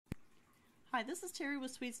Hi, this is Terry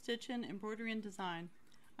with Sweet Stitchin' Embroidery and Design.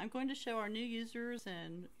 I'm going to show our new users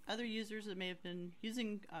and other users that may have been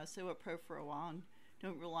using SewWhat-Pro for a while and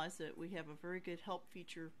don't realize that we have a very good help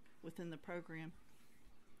feature within the program.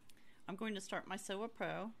 I'm going to start my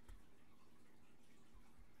SewWhat-Pro,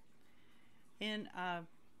 and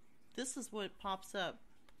this is what pops up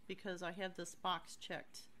because I have this box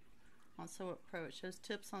checked on SewWhat-Pro. It shows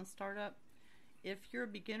tips on startup. If you're a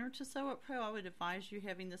beginner to SewWhat-Pro, I would advise you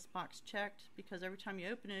having this box checked because every time you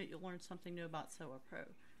open it, you'll learn something new about SewWhat-Pro.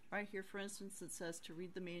 Right here, for instance, it says to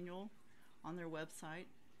read the manual on their website,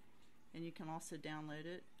 and you can also download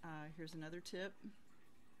it. Here's another tip.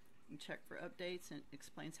 You check for updates, and it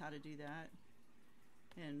explains how to do that,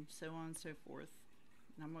 and so on and so forth.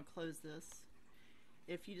 And I'm going to close this.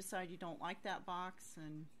 If you decide you don't like that box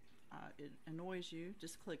and it annoys you,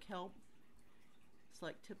 just click Help,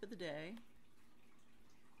 select Tip of the Day,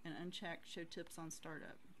 and uncheck Show Tips on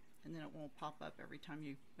Startup, and then it won't pop up every time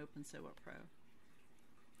you open SewWhat-Pro.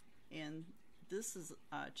 And this is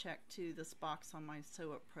checked to this box on my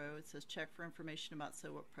SewWhat-Pro. It says check for information about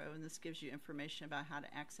SewWhat-Pro, and this gives you information about how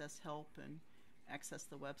to access help and access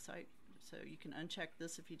the website. So you can uncheck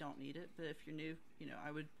this if you don't need it, but if you're new, I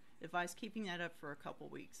would advise keeping that up for a couple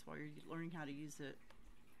weeks while you're learning how to use it.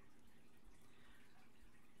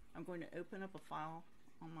 I'm going to open up a file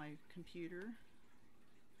on my computer,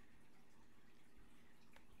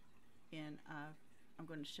 and I'm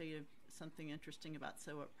going to show you something interesting about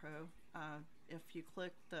SewWhat-Pro. If you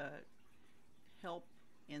click the help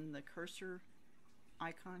in the cursor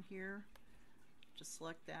icon here, just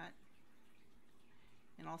select that,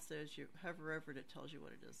 and also as you hover over it, it tells you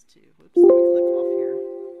what it is too. Whoops, let me click off here.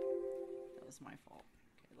 That was my fault.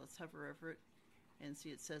 Okay, let's hover over it and see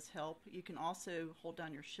it says help. You can also hold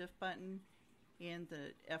down your shift button and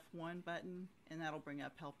the F1 button, and that'll bring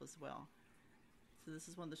up help as well. So this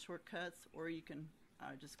is one of the shortcuts, or you can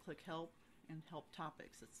just click help and help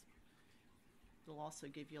topics. It'll also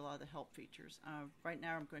give you a lot of the help features. Right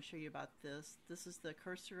now I'm going to show you about this. This is the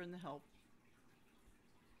cursor in the help,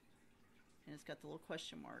 and it's got the little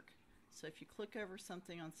question mark. So if you click over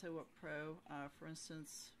something on SewWhat-Pro, for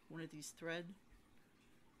instance, one of these thread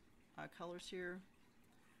colors here,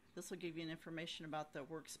 this will give you an information about the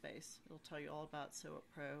workspace. It'll tell you all about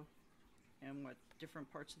SewWhat-Pro and what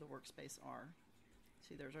different parts of the workspace are.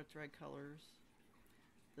 See, there's our thread colors.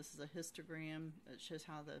 This is a histogram that shows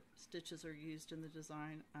how the stitches are used in the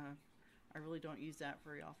design. I really don't use that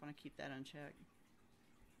very often. I keep that unchecked.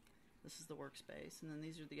 This is the workspace, and then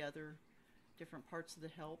these are the other different parts of the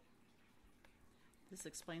help. This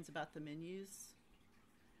explains about the menus.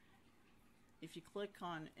 If you click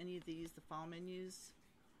on any of these, the file menus,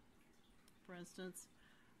 for instance,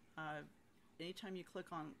 anytime you click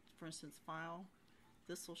on, for instance, file,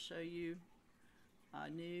 this will show you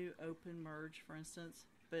new, open, merge, for instance.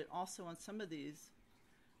 But also on some of these,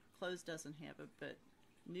 close doesn't have it, but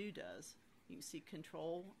new does. You can see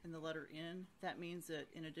control and the letter N. That means that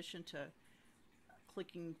in addition to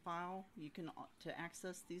clicking file, you can, to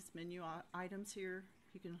access these menu items here,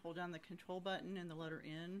 you can hold down the control button and the letter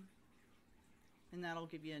N, and that'll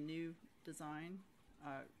give you a new design,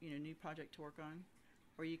 new project to work on.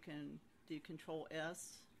 Or you can do control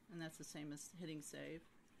S, and that's the same as hitting save.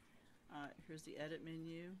 Here's the edit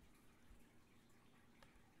menu.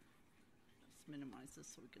 Let's minimize this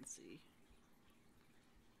so we can see.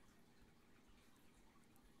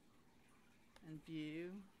 And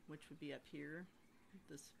view, which would be up here,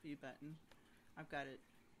 this view button. I've got it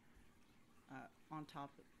on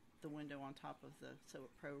top of the window on top of the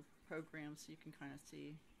SewWhat-Pro program, so you can kind of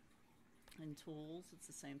see. And tools, it's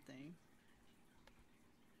the same thing.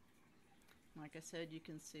 Like I said, you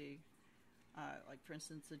can see like for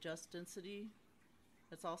instance, adjust density.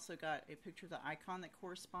 It's also got a picture of the icon that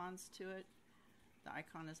corresponds to it. The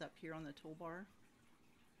icon is up here on the toolbar.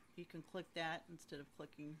 You can click that instead of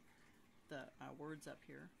clicking the words up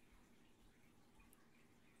here.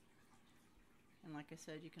 And like I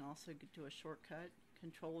said, you can also do a shortcut,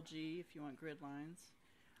 Control G if you want grid lines.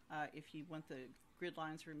 If you want the grid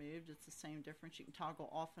lines removed, it's the same difference. You can toggle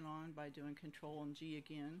off and on by doing Control and G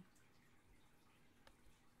again.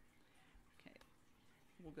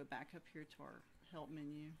 We'll go back up here to our help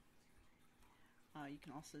menu. You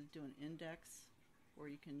can also do an index, where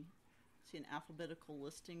you can see an alphabetical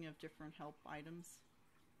listing of different help items,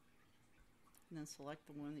 and then select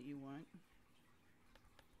the one that you want.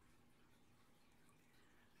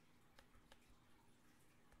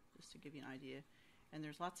 Just to give you an idea. And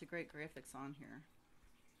there's lots of great graphics on here.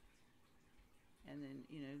 And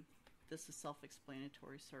then, this is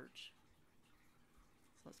self-explanatory search.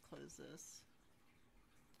 So let's close this.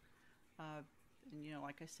 And you know,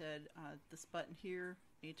 like I said, this button here,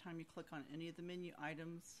 anytime you click on any of the menu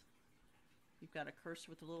items, you've got a cursor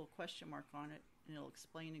with a little question mark on it, and it'll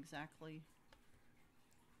explain exactly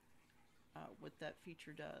what that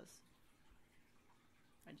feature does.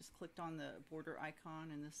 I just clicked on the border icon,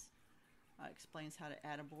 and this explains how to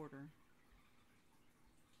add a border.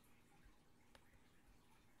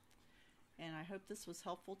 And I hope this was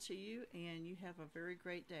helpful to you, and you have a very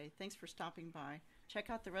great day. Thanks for stopping by. Check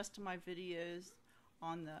out the rest of my videos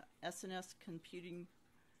on the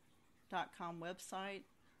snscomputing.com website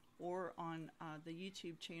or on the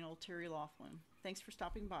YouTube channel Terri Laughlin. Thanks for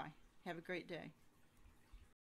stopping by. Have a great day.